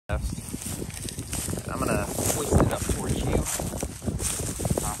I'm gonna hoist it up towards you.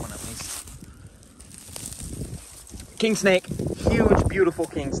 Top one at least. Kingsnake, huge, beautiful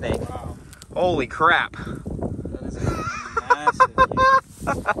kingsnake. Wow. Holy crap. That is a massive.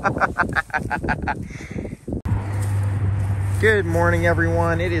 Good morning,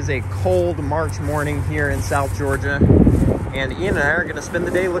 everyone. It is a cold March morning here in South Georgia, and Ian and I are gonna spend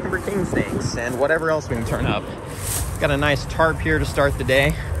the day looking for kingsnakes and whatever else we can turn up. Got a nice tarp here to start the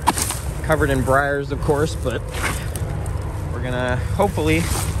day, covered in briars, of course, but we're gonna hopefully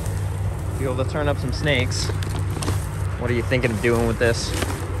be able to turn up some snakes. What are you thinking of doing with this?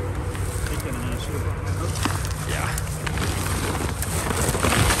 Yeah.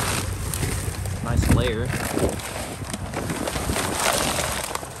 Nice layer.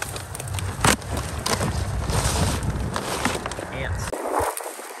 Ants.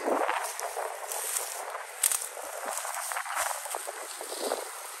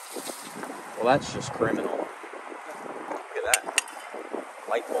 Well, that's just criminal. Look at that.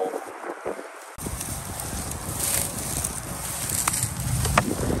 Light bulb.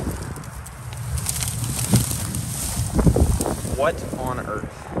 What on earth?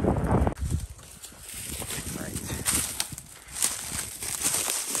 Right.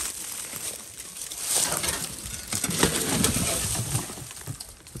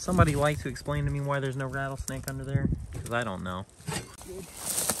 Would somebody like to explain to me why there's no rattlesnake under there? Because I don't know.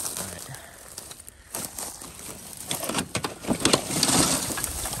 Alright.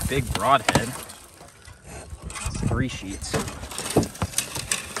 Big broadhead. It's 3 sheets.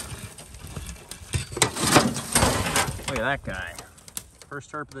 Look at that guy. First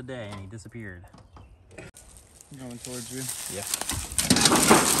tarp of the day, and he disappeared. Going towards you. Yeah.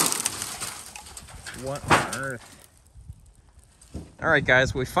 What on earth? All right,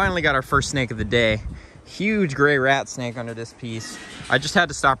 guys, we finally got our first snake of the day. Huge gray rat snake under this piece. I just had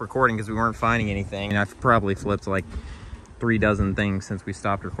to stop recording because we weren't finding anything. And I've probably flipped like 3 dozen things since we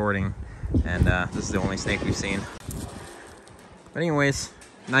stopped recording. And this is the only snake we've seen. But anyways,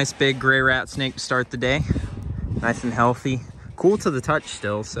 nice big gray rat snake to start the day. Nice and healthy, cool to the touch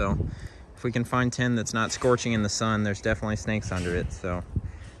still, so if we can find 10 that's not scorching in the sun, there's definitely snakes under it. So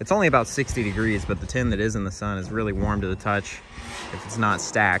it's only about 60 degrees, but the 10 that is in the sun is really warm to the touch if it's not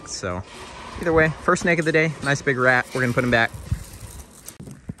stacked. So either way, first snake of the day, nice big rat. We're gonna put him back.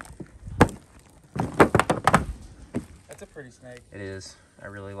 That's a pretty snake. It is. I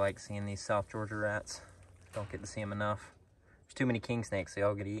really like seeing these South Georgia rats. Don't get to see them enough. There's too many king snakes, they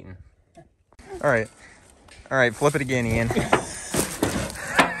all get eaten. All right, flip it again, Ian.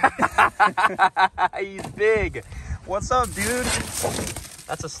 He's big. What's up, dude?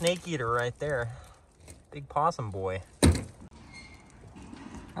 That's a snake eater right there. Big possum boy.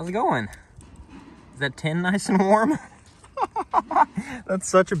 How's it going? Is that tin nice and warm? That's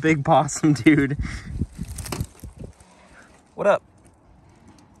such a big possum, dude. What up?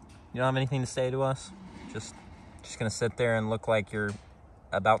 You don't have anything to say to us? Just gonna sit there and look like you're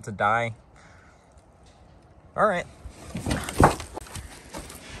about to die? All right.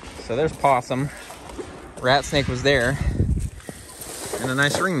 So there's possum. Rat snake was there. And a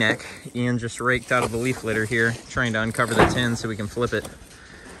nice ringneck. Ian just raked out of the leaf litter here, trying to uncover the tin so we can flip it.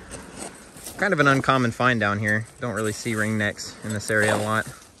 Kind of an uncommon find down here. Don't really see ringnecks in this area a lot.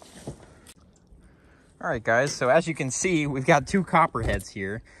 All right, guys. So as you can see, we've got 2 copperheads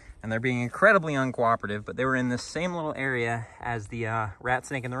here. And they're being incredibly uncooperative, but they were in this same little area as the rat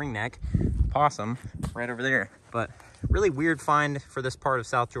snake and the ringneck. Possum right over there. But really weird find for this part of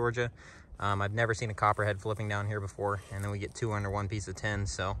South Georgia. I've never seen a copperhead flipping down here before, and then we get 2 under 1 piece of tin,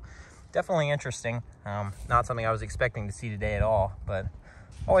 so definitely interesting. Not something I was expecting to see today at all, but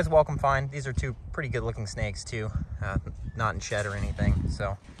always welcome find. These are 2 pretty good looking snakes too, not in shed or anything.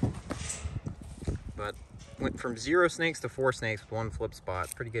 So but went from 0 snakes to 4 snakes with 1 flip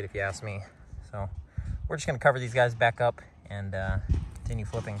spot. Pretty good if you ask me. So we're just gonna cover these guys back up and continue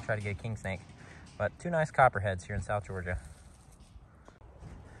flipping, try to get a king snake. But 2 nice copperheads here in South Georgia.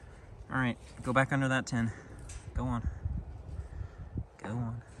 All right, go back under that tin. Go on. Go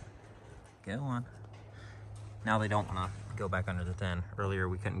on. Go on. Now they don't wanna go back under the tin. Earlier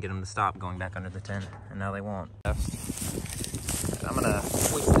we couldn't get them to stop going back under the tin, and now they won't. I'm gonna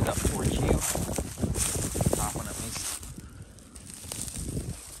hoist it up towards you. Top one at least.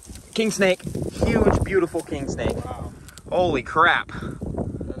 Kingsnake, huge, beautiful kingsnake. Wow. Holy crap.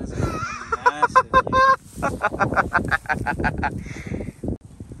 That is a massive.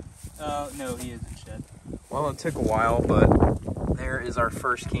 No, he isn't shed. Well, it took a while, but there is our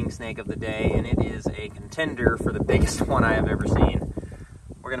first king snake of the day, and it is a contender for the biggest one I have ever seen.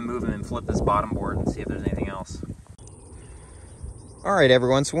 We're gonna move him and flip this bottom board and see if there's anything else. All right,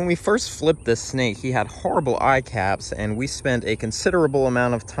 everyone, so when we first flipped this snake, he had horrible eye caps, and we spent a considerable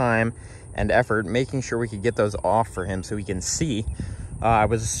amount of time and effort making sure we could get those off for him so he can see. I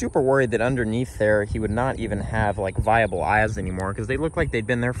was super worried that underneath there he would not even have like viable eyes anymore because they looked like they'd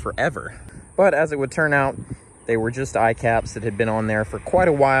been there forever. But as it would turn out, they were just eye caps that had been on there for quite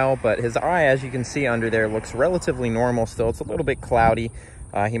a while, but his eye, as you can see under there, looks relatively normal still. It's a little bit cloudy.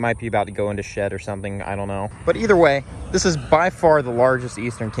 He might be about to go into shed or something, I don't know. But either way, this is by far the largest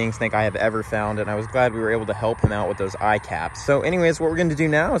eastern king snake I have ever found, and I was glad we were able to help him out with those eye caps. So anyways, what we're gonna do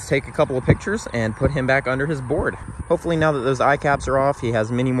now is take a couple of pictures and put him back under his board. Hopefully now that those eye caps are off, he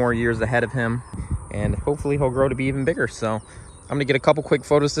has many more years ahead of him, and hopefully he'll grow to be even bigger. So I'm gonna get a couple quick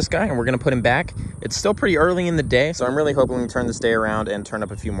photos of this guy and we're gonna put him back. It's still pretty early in the day, so I'm really hoping we can turn this day around and turn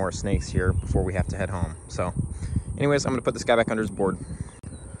up a few more snakes here before we have to head home. So anyways, I'm gonna put this guy back under his board.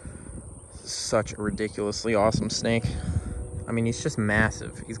 Such a ridiculously awesome snake. I mean, he's just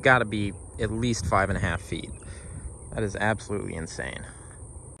massive. He's got to be at least 5.5 feet. That is absolutely insane.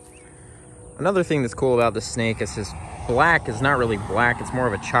 Another thing that's cool about this snake is his black is not really black. It's more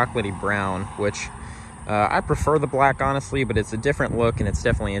of a chocolatey brown, which I prefer the black, honestly, but it's a different look and it's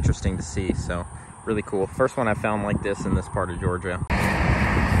definitely interesting to see. So really cool. First one I found like this in this part of Georgia.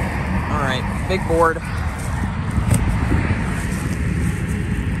 All right, big board.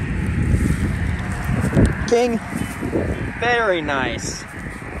 King, very nice.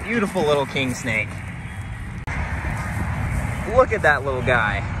 Beautiful little king snake. Look at that little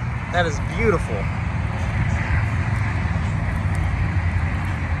guy. That is beautiful.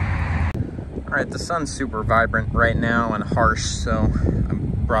 All right, the sun's super vibrant right now and harsh, so I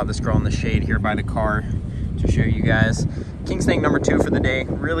brought this girl in the shade here by the car to show you guys. King snake number 2 for the day.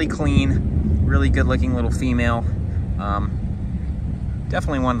 Really clean, really good looking little female.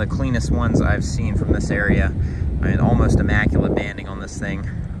 Definitely one of the cleanest ones I've seen from this area. I mean, almost immaculate banding on this thing.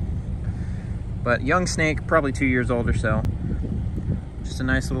 But young snake, probably 2 years old or so. Just a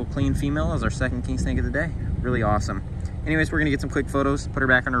nice little clean female as our second king snake of the day. Really awesome. Anyways, we're gonna get some quick photos, put her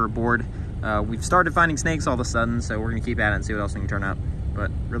back under her board. We've started finding snakes all of a sudden, so we're gonna keep at it and see what else we can turn up. But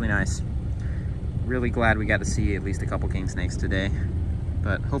really nice. Really glad we got to see at least a couple king snakes today.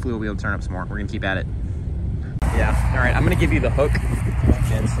 But hopefully we'll be able to turn up some more. We're gonna keep at it. Yeah, all right, I'm gonna give you the hook.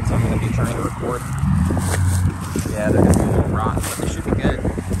 And since I'm going to be trying to record, yeah, they're going to be a little rotten, but they should be good.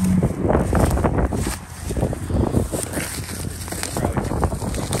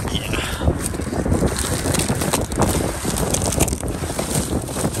 Yeah.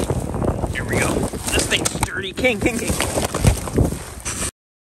 Here we go. This thing's sturdy. King.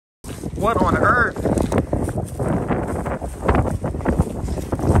 What on earth?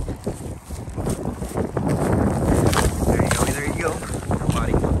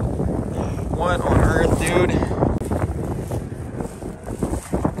 What on earth, dude?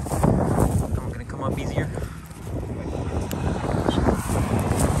 I'm gonna come up easier.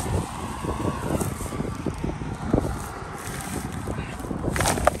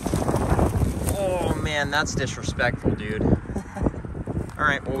 Oh man, that's disrespectful, dude. All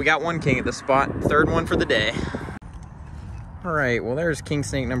right, well, we got one king at the spot. Third one for the day. All right, well, there's king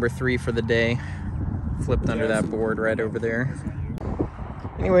snake number 3 for the day. Flipped under that board right over there.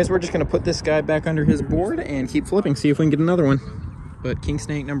 Anyways, we're just gonna put this guy back under his board and keep flipping, see if we can get another one. But king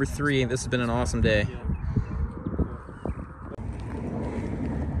snake number 3, this has been an awesome day.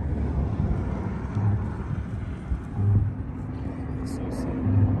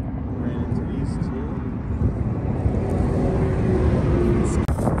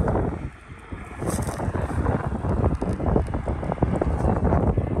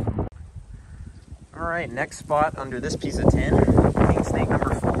 All right, next spot under this piece of tin, king snake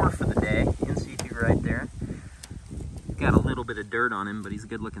number 4 for the day. You can see he right there. Got a little bit of dirt on him, but he's a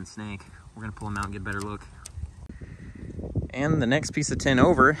good looking snake. We're gonna pull him out and get a better look. And the next piece of tin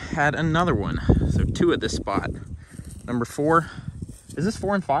over had another one. So 2 at this spot. Number 4, is this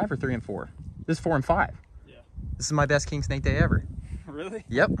 4 and 5 or 3 and 4? This is 4 and 5. Yeah. This is my best king snake day ever. Really?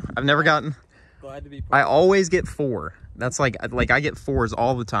 Yep, I've never gotten, Glad to be I always get 4. That's like I get 4s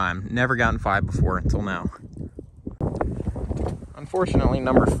all the time. Never gotten 5 before until now. Unfortunately,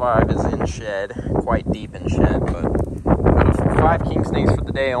 number 5 is in shed, quite deep in shed, but out of 5 king snakes for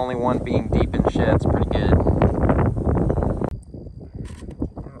the day, only 1 being deep in shed is pretty good.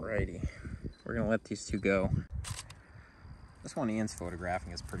 Alrighty, we're gonna let these 2 go. This one Ian's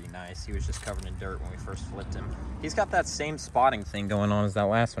photographing is pretty nice. He was just covered in dirt when we first flipped him. He's got that same spotting thing going on as that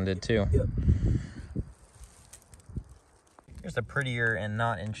last one did too. Yep. Here's a prettier and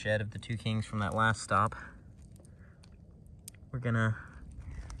not in shed of the 2 kings from that last stop. We're gonna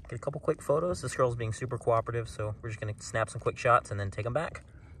get a couple quick photos. This girl's being super cooperative, so we're just gonna snap some quick shots and then take them back.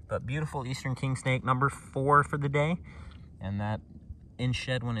 But beautiful Eastern King Snake, number 4 for the day. And that in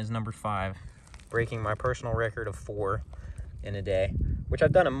shed one is number 5, breaking my personal record of 4 in a day, which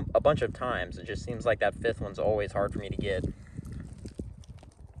I've done a bunch of times. It just seems like that 5th one's always hard for me to get.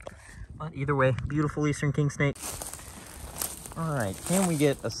 But either way, beautiful Eastern King Snake. All right, can we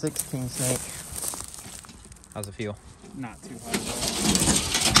get a 6th King Snake? How's it feel? Not too hot at all.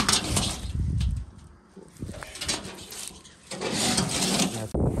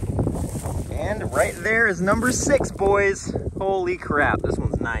 And right there is number 6, boys. Holy crap, this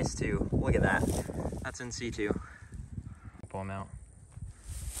one's nice too. Look at that. That's in C2. Pull him out.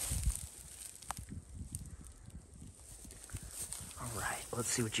 All right, let's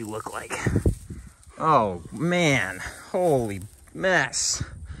see what you look like. Oh man, holy mess.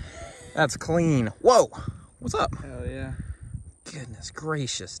 That's clean. Whoa, what's up? Hell yeah. Goodness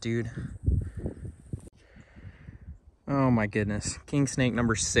gracious, dude. Oh my goodness. King Snake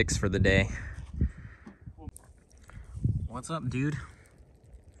number 6 for the day. What's up, dude?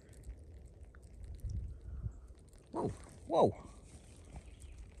 Whoa, whoa.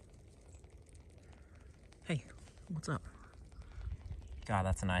 Hey, what's up? God,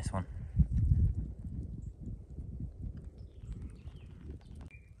 that's a nice one.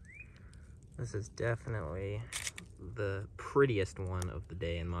 This is definitely the prettiest one of the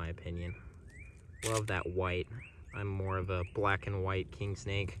day, in my opinion. Love that white. I'm more of a black and white king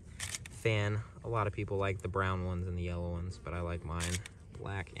snake fan. A lot of people like the brown ones and the yellow ones, but I like mine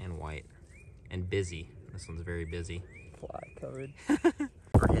black and white. And busy. This one's very busy. Fly covered.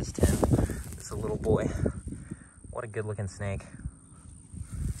 For his 10. It's a little boy. What a good looking snake.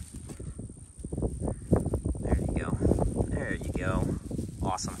 There you go. There you go.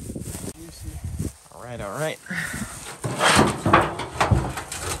 Awesome. All right, all right.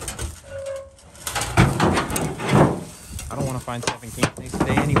 I don't want to find 7 king snakes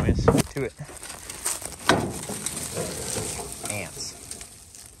today anyways. To it. Ants.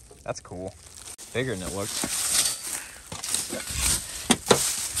 That's cool. Bigger than it looks.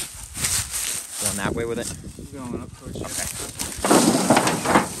 Going that way with it? Going up towards you. Okay.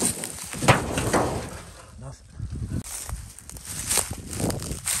 Nothing.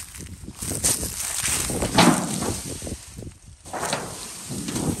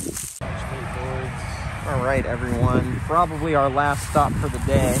 All right, everyone. Probably our last stop for the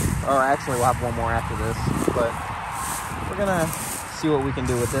day. Or actually, we'll have one more after this. But we're gonna see what we can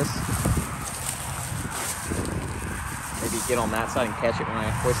do with this. Maybe get on that side and catch it when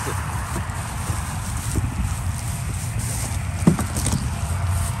I twist it.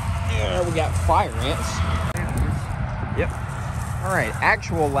 Yeah, we got fire ants. Yep. All right,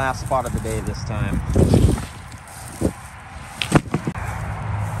 actual last spot of the day this time.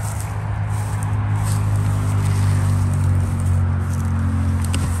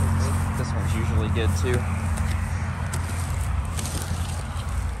 This one's usually good too.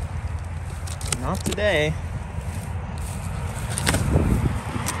 Not today.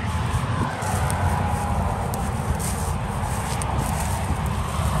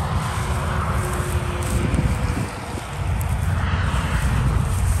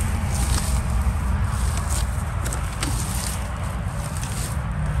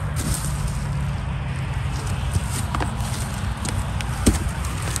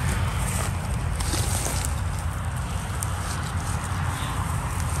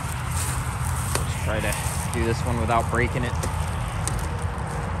 Try to do this one without breaking it.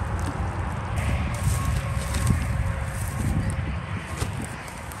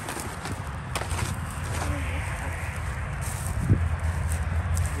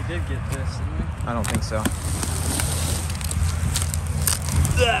 We did get this, didn't we? I don't think so.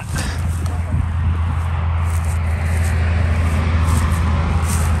 Ugh.